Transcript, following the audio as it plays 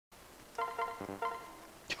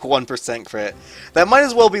1% crit. That might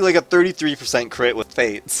as well be like a 33% crit with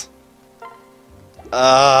Fates.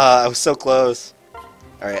 I was so close.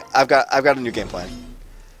 Alright, I've got a new game plan.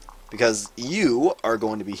 Because you are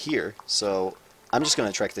going to be here, so I'm just going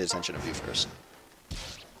to attract the attention of you first.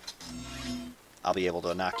 I'll be able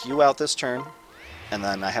to knock you out this turn, and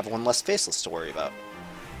then I have one less Faceless to worry about.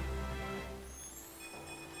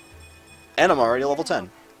 And I'm already level 10.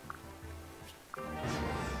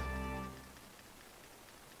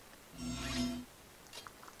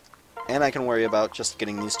 And I can worry about just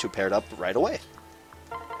getting these two paired up right away.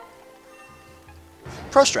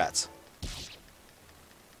 Pro strats.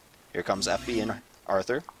 Here comes FB and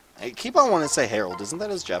Arthur. I keep on wanting to say Harold. Isn't that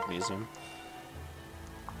his Japanese name?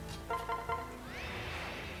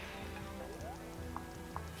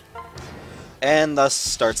 And thus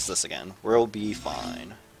starts this again. We'll be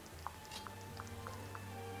fine.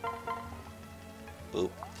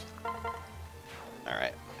 Boop.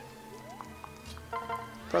 Alright.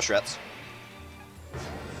 Pro strats.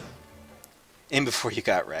 In before you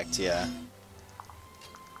got wrecked, yeah.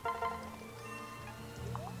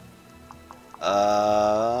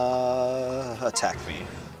 Attack me.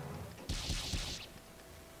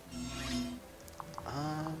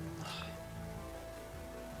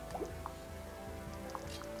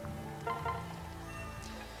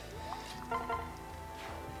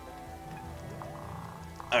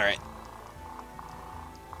 Alright.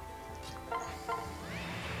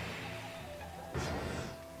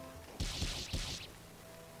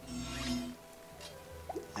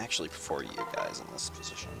 I actually prefer you guys in this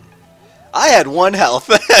position. I had 1 health.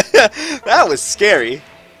 That was scary.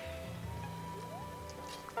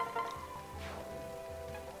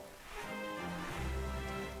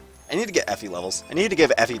 I need to get Effie levels. I need to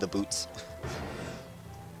give Effie the boots.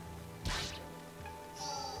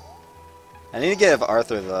 I need to give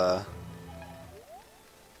Arthur the...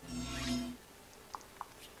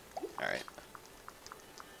 Alright.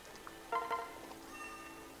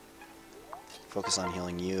 Focus on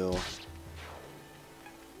healing you.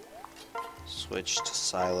 Switch to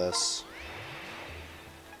Silas.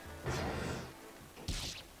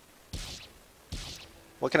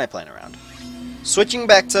 What can I plan around? Switching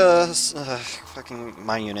back to fucking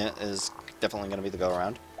my unit is definitely going to be the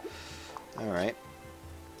go-around. Alright.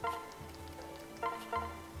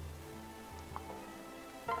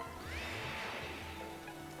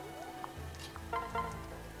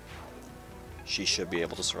 She should be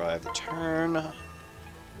able to survive the turn.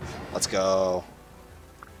 Let's go.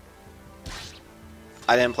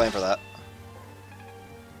 I didn't plan for that.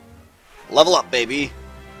 Level up, baby!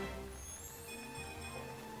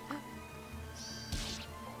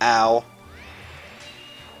 Ow.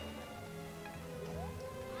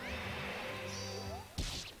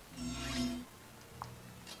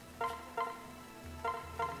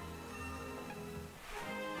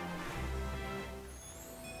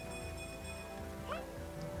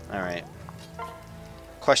 Alright.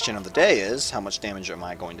 Question of the day is, how much damage am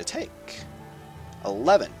I going to take?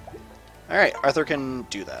 11. Alright, Arthur can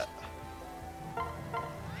do that.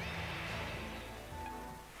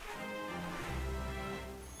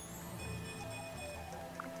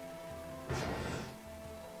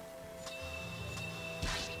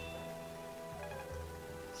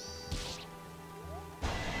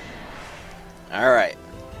 Alright.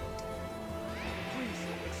 Please,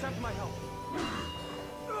 accept my help.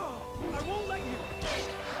 I won't let you.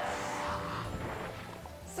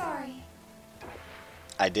 Sorry.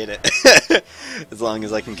 I did it. As long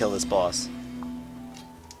as I can kill this boss.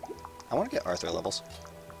 I want to get Arthur levels.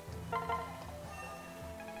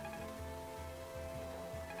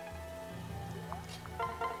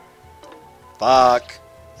 Fuck.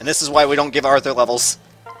 And this is why we don't give Arthur levels.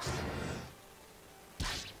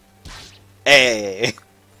 Hey.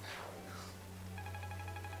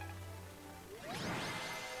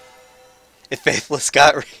 If Faithless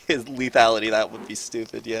got his lethality, that would be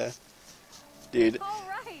stupid, yeah. Dude,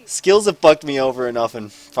 skills have fucked me over enough in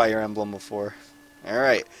Fire Emblem before.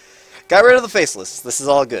 Alright. Got rid of the Faceless. This is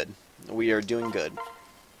all good. We are doing good.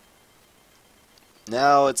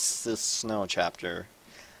 Now it's the Snow chapter.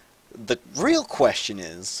 The real question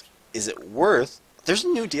is it worth... There's a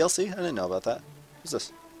new DLC? I didn't know about that. Who's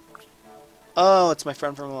this? Oh, it's my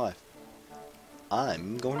friend from life.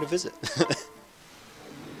 I'm going to visit.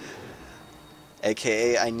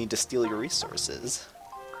 AKA, I need to steal your resources.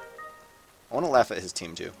 I want to laugh at his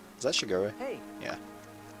team, too. Is that Shigure? Hey. Yeah.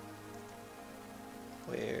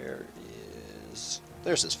 Where is...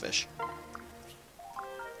 There's his fish.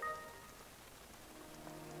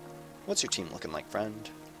 What's your team looking like, friend?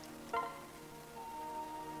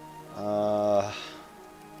 1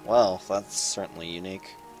 Well, that's certainly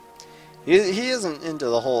unique. He isn't into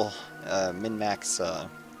the whole min-max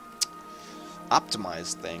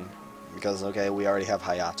optimized thing. Because, okay, we already have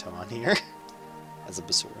Hayato on here as a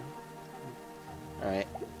Basura. Alright.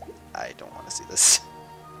 I don't want to see this.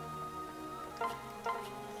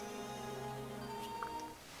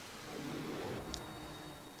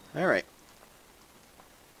 Alright.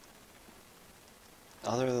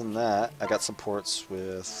 Other than that, I got supports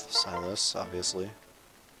with Silas, obviously.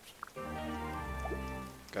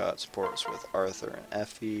 Got supports with Arthur and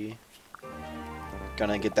Effie.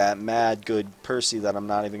 Gonna get that mad good Percy that I'm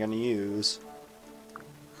not even gonna use.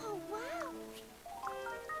 Oh, wow.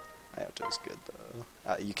 Hayato's good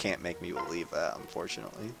though. You can't make me believe that,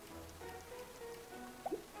 unfortunately.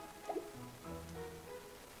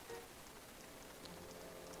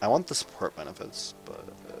 I want the support benefits,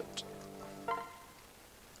 but...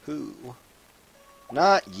 Who?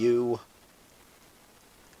 Not you.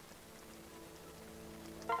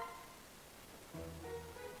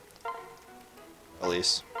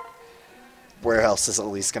 Elise. Where else is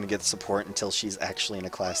Elise gonna get support until she's actually in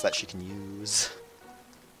a class that she can use?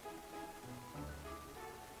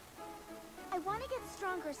 I want to get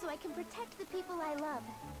stronger so I can protect the people I love.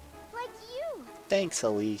 Like you. Thanks,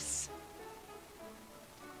 Elise.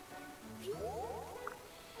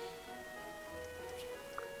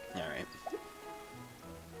 Alright.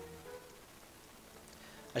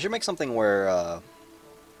 I should make something where the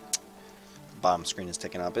bottom screen is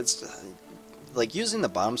taken up. It's like using the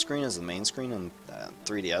bottom screen as the main screen on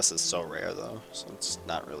 3DS is so rare though, so it's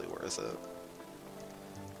not really worth it.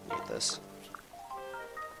 Need this.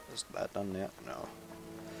 Is that done yet? No.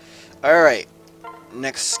 Alright.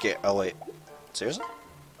 Next scare. Oh wait. Seriously?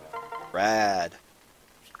 Rad.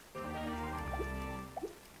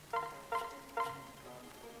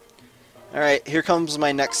 Alright, here comes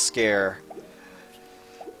my next scare.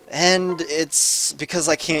 And it's because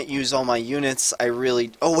I can't use all my units, I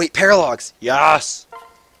really... Oh wait, Paralogs! Yes!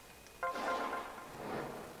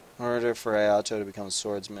 In order for Hayato to become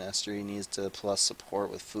Swords Master, he needs to plus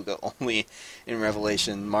support with Fuga only in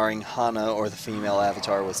Revelation, marring Hana or the female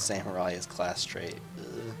avatar with Samurai as class trait.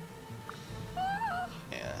 Ugh.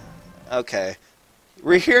 Yeah. Okay.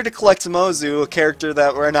 We're here to collect Mozu, a character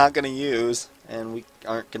that we're not going to use. And we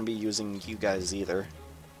aren't going to be using you guys either.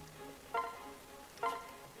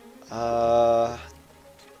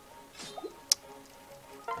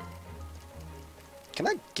 Can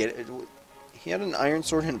I get it? He had an iron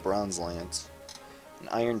sword and bronze lance. An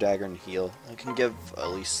iron dagger and heal. I can give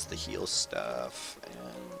at least the heal stuff.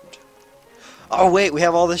 And... Oh wait, we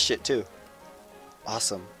have all this shit too.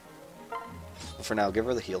 Awesome. But for now, give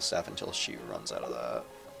her the heal staff until she runs out of that.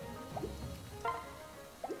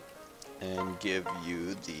 And give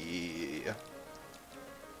you the...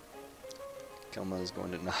 Kelma is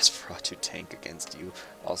going to Nosferatu tank against you.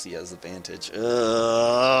 Also, he has advantage.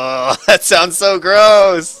 Ugh, that sounds so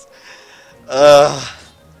gross! Ugh.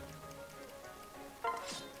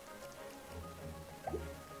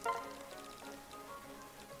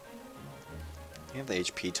 You have the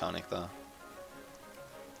HP tonic, though.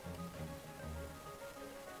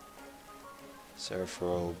 Seraph.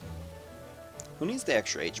 Who needs the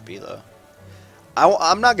extra HP, though?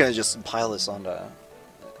 I'm not going to just pile this onto...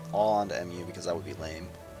 all onto MU, because that would be lame.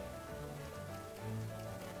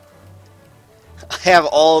 I have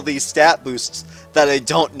all these stat boosts that I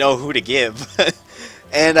don't know who to give.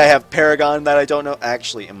 And I have Paragon that I don't know...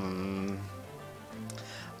 Actually,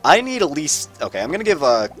 I need Elise... Okay, I'm going to give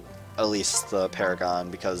Elise the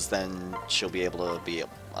Paragon, because then she'll be able to be...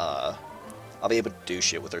 I'll be able to do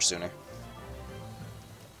shit with her sooner.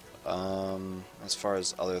 As far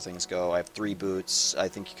as other things go, I have 3 boots. I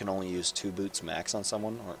think you can only use 2 boots max on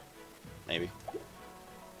someone, or maybe.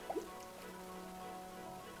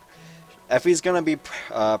 Effie's gonna be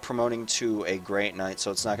promoting to a Great Knight, so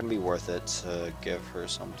it's not gonna be worth it to give her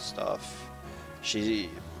some stuff.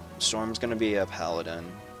 Storm's gonna be a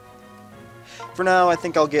Paladin. For now, I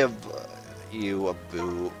think I'll give you a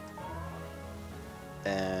boot,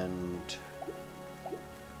 and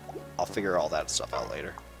I'll figure all that stuff out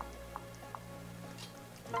later.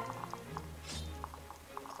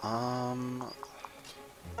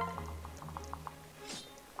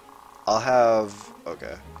 I'll have...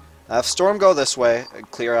 Okay. I have Storm go this way,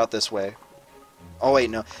 clear out this way. Oh wait,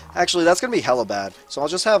 no. Actually, that's gonna be hella bad. So I'll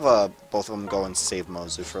just have both of them go and save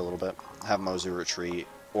Mozu for a little bit. Have Mozu retreat,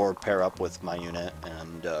 or pair up with my unit,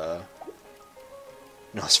 and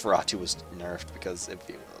Nosferatu was nerfed, because if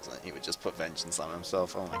he wasn't, he would just put Vengeance on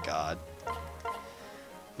himself. Oh my god.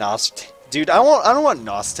 Dude, I don't want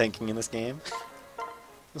Nos tanking in this game.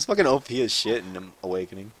 It's fucking OP as shit in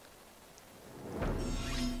Awakening.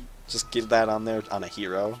 Just give that on there on a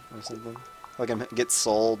hero or something. Like get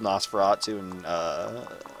Soul, Nosferatu, and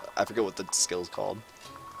I forget what the skill's called.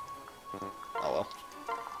 Oh well.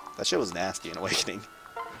 That shit was nasty in Awakening.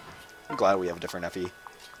 I'm glad we have a different FE.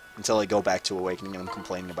 Until I go back to Awakening and I'm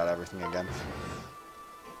complaining about everything again.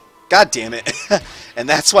 God damn it. And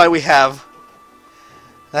that's why we have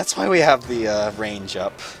the range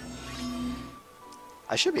up.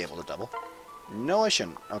 I should be able to double. No, I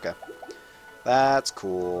shouldn't. Okay. That's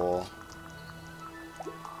cool.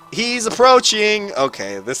 He's approaching!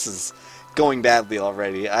 Okay, this is going badly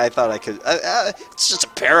already. I thought I could... it's just a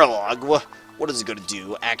paralog. What is it going to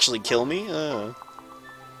do? Actually kill me? Alright.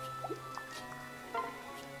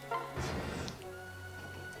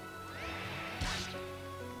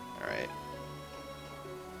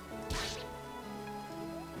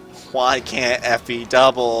 Why can't FE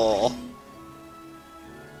double?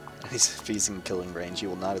 If he's in killing range, he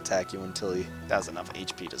will not attack you until he has enough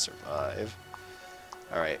HP to survive.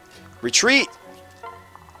 Alright. Retreat!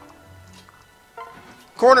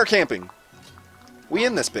 Corner camping! We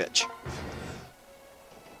in this bitch.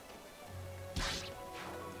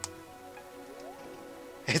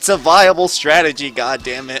 It's a viable strategy,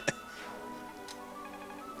 goddammit.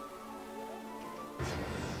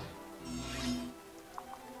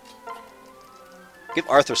 Give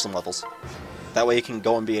Arthur some levels. That way he can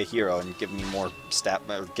go and be a hero and give me more stat,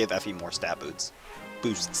 or give Effie more stat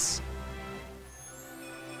boosts.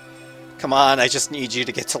 Come on, I just need you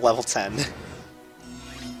to get to level 10.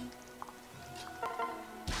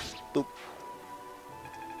 Boop.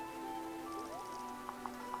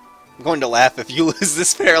 I'm going to laugh if you lose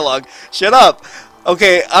this paralog. Shut up!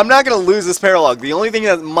 Okay, I'm not going to lose this paralog. The only thing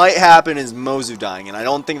that might happen is Mozu dying, and I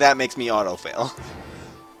don't think that makes me auto-fail.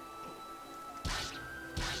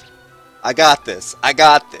 I got this. I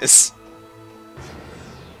got this.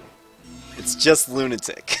 It's just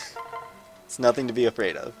Lunatic. It's nothing to be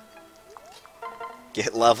afraid of.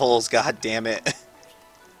 Get levels, god damn it.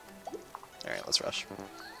 Alright, let's rush.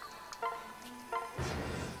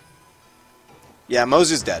 Yeah,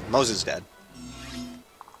 Mozu's dead. Mozu's dead.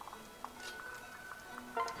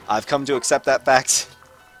 I've come to accept that fact.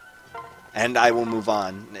 And I will move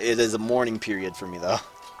on. It is a mourning period for me, though.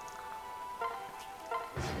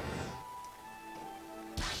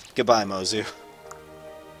 Goodbye, Mozu.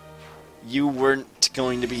 You weren't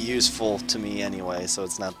going to be useful to me anyway, so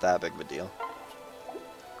it's not that big of a deal.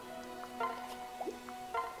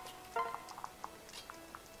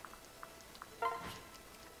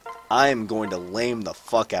 I am going to lame the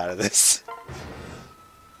fuck out of this.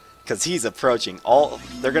 Because he's approaching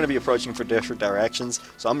they're going to be approaching for different directions,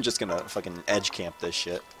 so I'm just going to fucking edge camp this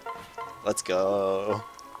shit. Let's go.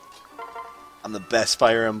 I'm the best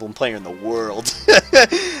Fire Emblem player in the world.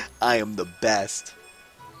 I am the best.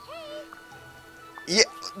 Yeah,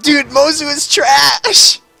 dude, Mozu is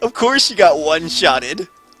trash! Of course you got one-shotted.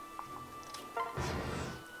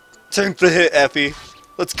 Tank the hit, Effie.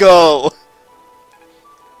 Let's go!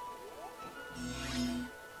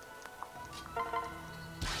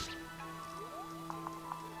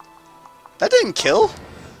 That didn't kill.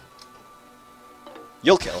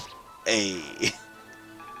 You'll kill. Ayy.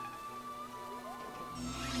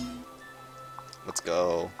 Let's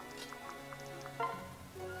go.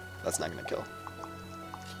 That's not gonna kill.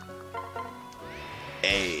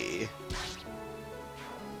 A.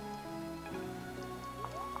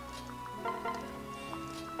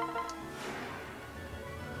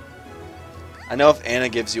 I know if Anna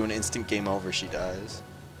gives you an instant game over, she dies.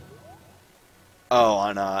 Oh,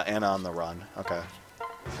 on Anna on the run. Okay.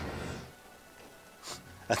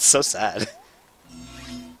 That's so sad.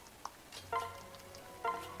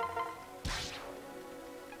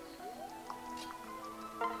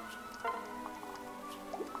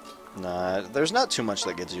 Nah, there's not too much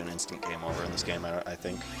that gives you an instant game over in this game, I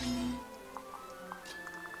think.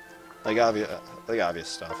 Like obvious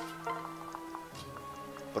stuff.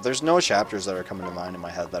 But there's no chapters that are coming to mind in my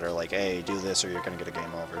head that are like, hey, do this or you're gonna get a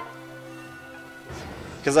game over.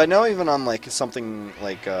 Because I know even on like something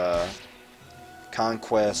like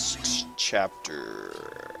Conquest chapter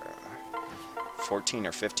 14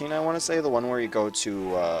 or 15, I want to say, the one where you go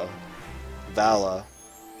to Vala.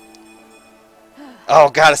 Oh,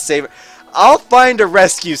 gotta save her. I'll find a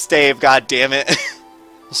rescue stave, goddammit.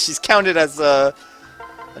 She's counted as a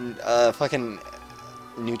fucking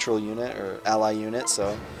neutral unit or ally unit,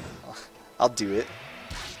 so I'll do it.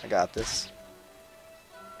 I got this.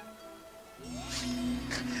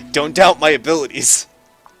 Don't doubt my abilities.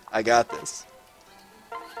 I got this.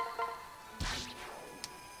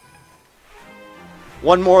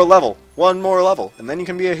 One more level, and then you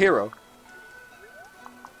can be a hero.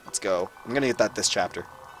 Let's go. I'm gonna get that this chapter.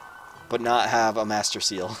 but not have a Master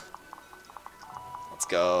Seal. Let's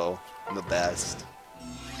go. I'm the best.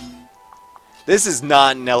 This is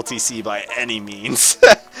not an LTC by any means.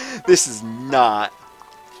 This is not.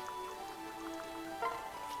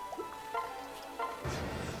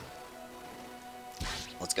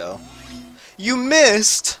 Let's go. You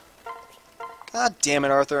missed! God damn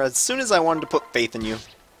it, Arthur. As soon as I wanted to put faith in you,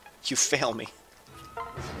 you fail me.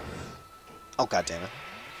 Oh, god damn it.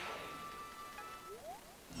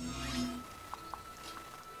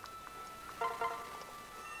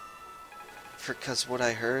 Because what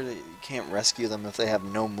I heard, you can't rescue them if they have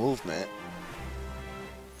no movement.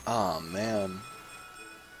 Oh, man.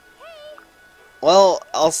 Well,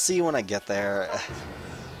 I'll see when I get there.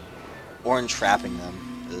 Or entrapping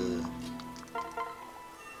them. Ugh.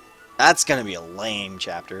 That's gonna be a lame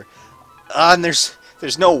chapter. And there's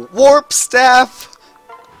no warp staff!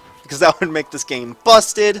 Because that would make this game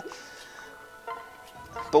busted.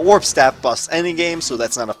 But warp staff busts any game, so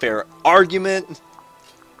that's not a fair argument.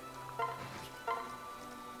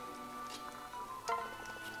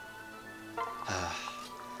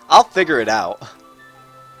 I'll figure it out.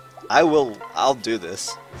 I'll do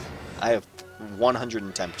this. I have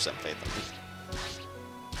 110% faith in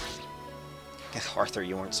me. Arthur,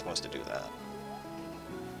 you weren't supposed to do that.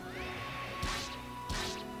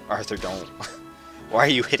 Arthur, don't. Why are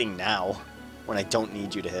you hitting now when I don't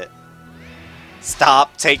need you to hit?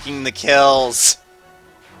 Stop taking the kills!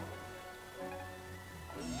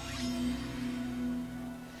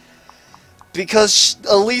 Because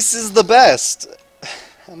Elise is the best!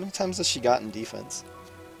 How many times has she gotten defense?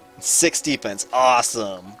 6 defense.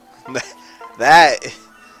 Awesome! That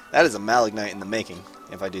is a Malignite in the making,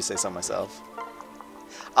 if I do say so myself.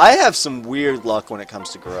 I have some weird luck when it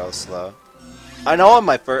comes to growth, though. I know on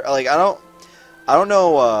my first, like, I don't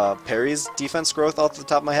know Perry's defense growth off the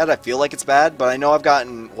top of my head. I feel like it's bad, but I know I've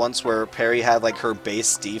gotten once where Perry had like her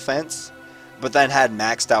base defense, but then had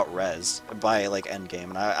maxed out res by like endgame,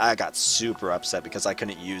 and I got super upset because I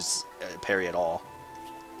couldn't use Perry at all.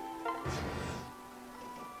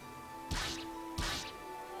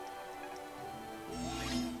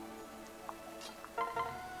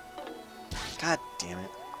 God damn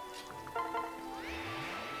it.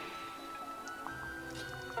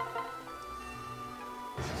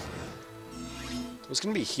 Who's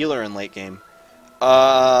gonna be healer in late game?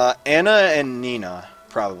 Anna and Nina,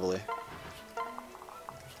 probably.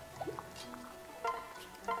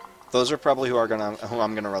 Those are probably who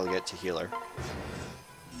I'm gonna relegate to healer.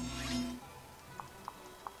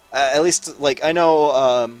 At least, like, I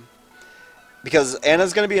know, because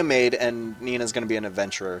Anna's gonna be a maid and Nina's gonna be an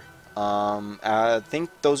adventurer. I think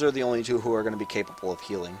those are the only two who are gonna be capable of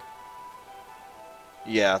healing.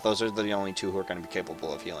 Yeah, those are the only two who are gonna be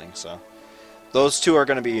capable of healing, so. Those two are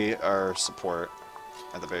going to be our support,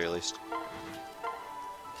 at the very least.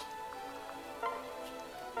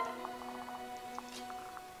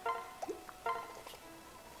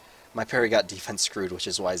 My Perry got defense screwed, which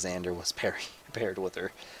is why Xander was paired with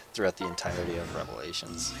her throughout the entirety of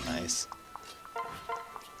Revelations. Nice.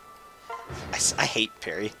 I hate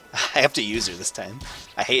Perry. I have to use her this time.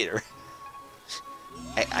 I hate her.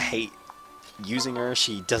 I hate using her.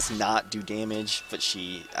 She does not do damage, but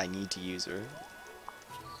I need to use her.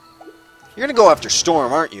 You're gonna go after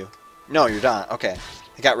Storm, aren't you? No, you're not. Okay.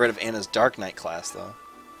 I got rid of Anna's Dark Knight class, though.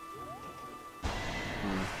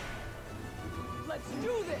 Let's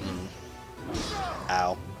do this.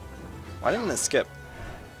 Ow. Why didn't it skip?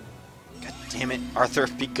 God damn it, Arthur,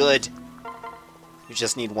 be good. You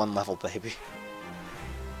just need 1 level, baby.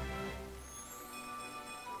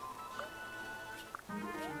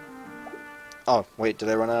 Oh, wait, did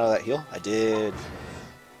I run out of that heal? I did.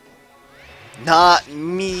 Not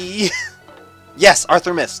me! Yes,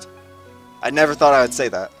 Arthur missed. I never thought I would say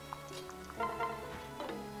that.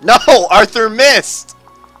 No, Arthur missed!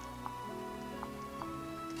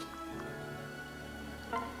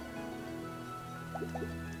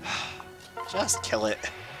 Just kill it.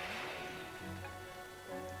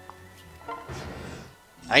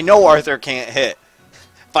 I know Arthur can't hit.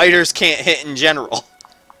 Fighters can't hit in general.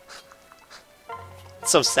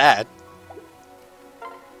 It's so sad.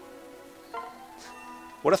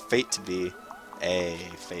 What a fate to be a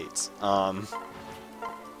fate.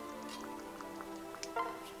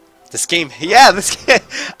 This game, yeah, this game,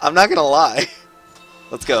 I'm not gonna lie.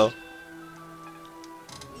 Let's go.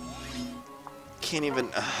 Can't even,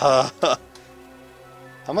 how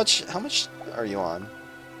much are you on?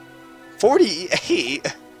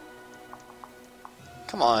 48?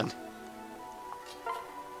 Come on.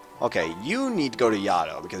 Okay, you need to go to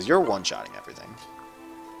Yato, because you're one-shotting everything.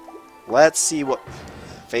 Let's see what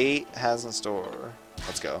Fate has in store.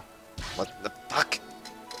 Let's go. What the fuck?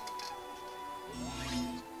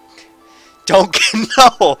 Don't get,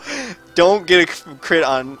 no! Don't get a crit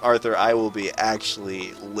on Arthur. I will be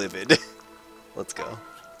actually livid. Let's go.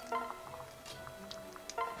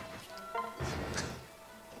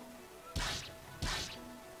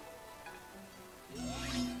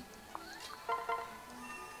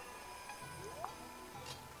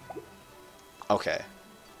 Okay.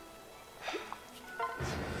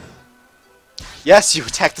 Yes, you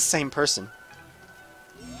attacked the same person.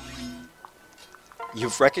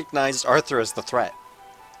 You've recognized Arthur as the threat.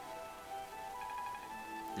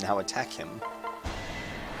 Now attack him.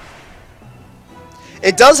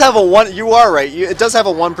 It does have a one. You are right. It does have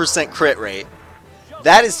a 1% crit rate.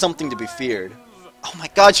 That is something to be feared. Oh my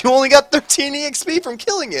god! You only got 13 EXP from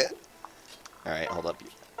killing it. All right, hold up.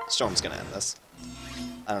 Storm's gonna end this.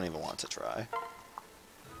 I don't even want to try.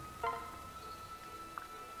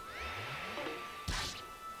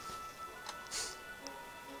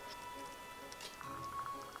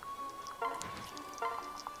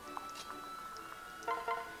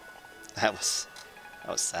 That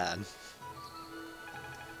was sad.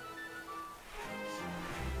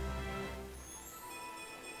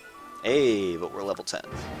 Hey, but we're level 10.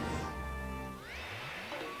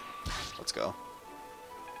 Let's go.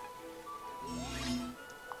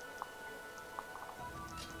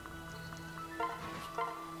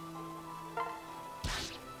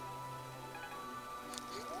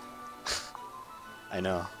 I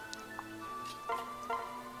know.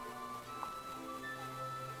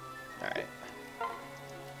 Alright.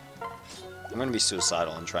 I'm gonna be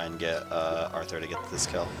suicidal and try and get Arthur to get this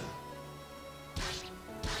kill.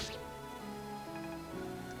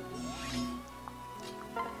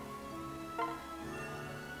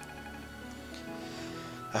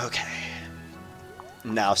 Okay.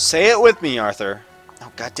 Now say it with me, Arthur.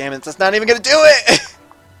 Oh, god damn it, that's not even gonna do it!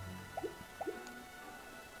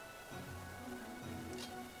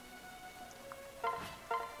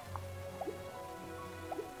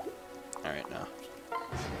 Alright, now.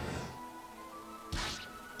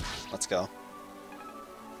 Let's go.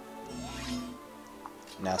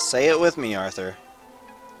 Now say it with me, Arthur.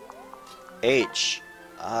 H.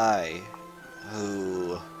 I.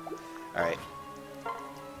 Who. Alright.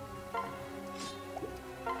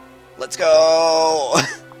 Let's go!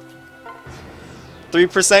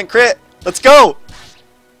 3% crit! Let's go!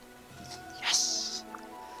 Yes!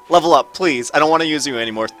 Level up, please. I don't want to use you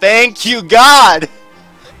anymore. Thank you, God!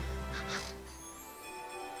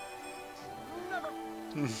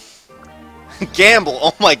 Gamble!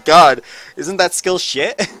 Oh my god! Isn't that skill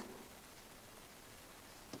shit?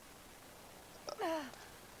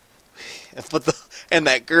 And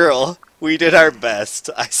that girl, we did our best.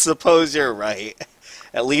 I suppose you're right.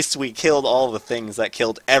 At least we killed all the things that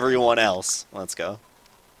killed everyone else. Let's go.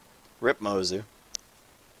 Rip Mozu.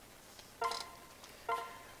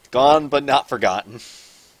 Gone but not forgotten.